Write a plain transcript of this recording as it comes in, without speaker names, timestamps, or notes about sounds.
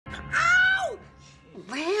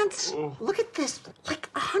Lance, look at this. Like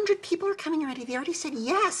 100 people are coming already. They already said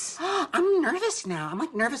yes. I'm nervous now. I'm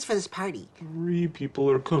like nervous for this party. 3 people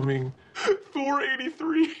are coming.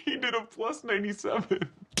 Thor83, he did a plus 97.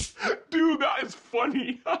 Dude, that is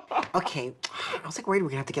funny. Okay, I was like worried we're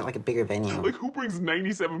gonna have to get like a bigger venue. Like, who brings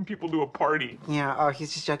 97 people to a party? Yeah, oh,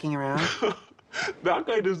 he's just joking around? That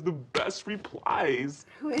guy does the best replies.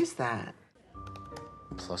 Who is that?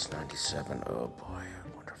 Plus 97, oh boy,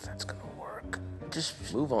 I wonder if that's gonna work.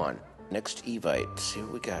 Just move on. Next Evite, see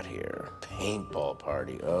what we got here. Paintball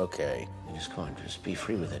party, okay. Just come on, just be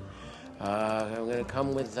free with it. I'm gonna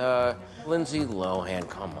come with, Lindsay Lohan.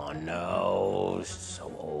 Come on, no, she's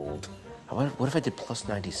so old. What if I did plus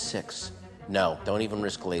 96? No, don't even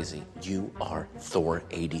risk lazy. You are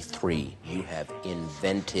Thor83. You have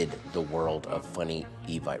invented the world of funny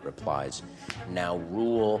Evite replies. Now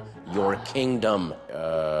rule your kingdom.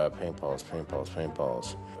 Paintballs.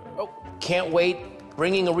 Oh, can't wait.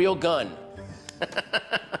 Bringing a real gun.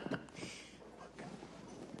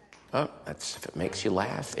 Oh, that's, if it makes you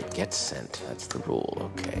laugh, it gets sent. That's the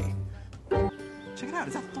rule, okay. Check it out,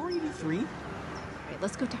 is that Thor83? All right,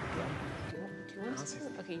 let's go talk to him. Do you want to say it?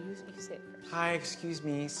 Okay, you say it first. Hi, excuse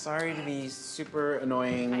me. Sorry to be super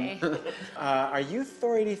annoying. Hi. Are you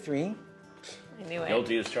Thor83? I knew it.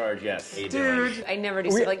 Guilty as charged, yes. Dude. I never do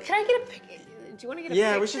so. Like, can I get a picture? Do you want to get a picture?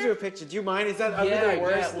 Yeah, we should do a picture. Do you mind? Is that the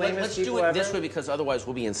worst, lamest Let's do people it ever? this way because otherwise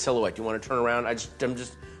we'll be in silhouette. Do you want to turn around?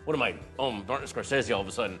 What am I? Oh, Martin Scorsese all of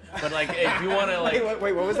a sudden. But like, if you want to like...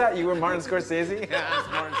 Wait, what was that? You were Martin Scorsese? Yeah, it's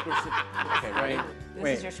Martin Scorsese. Okay, right?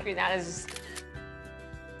 This is your screen. That is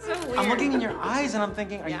so weird. I'm looking in your eyes and I'm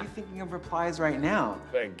thinking, are you thinking of replies right now?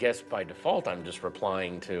 I guess by default, I'm just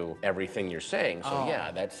replying to everything you're saying. So yeah,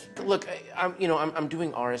 that's... Look, I'm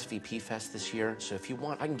doing RSVP Fest this year. So if you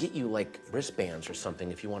want, I can get you like wristbands or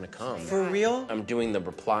something if you want to come. For real? I'm doing the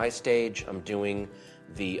reply stage. I'm doing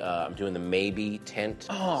the maybe tent.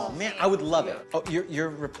 Oh man, I would love it. Oh, your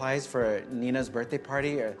replies for Nina's birthday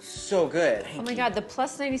party are so good. Oh my God, the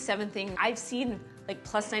plus 97 thing. I've seen like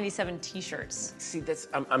plus 97 T-shirts. See, that's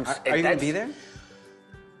Are you gonna be there?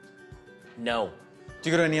 No. Do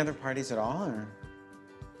you go to any other parties at all, or?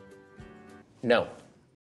 No.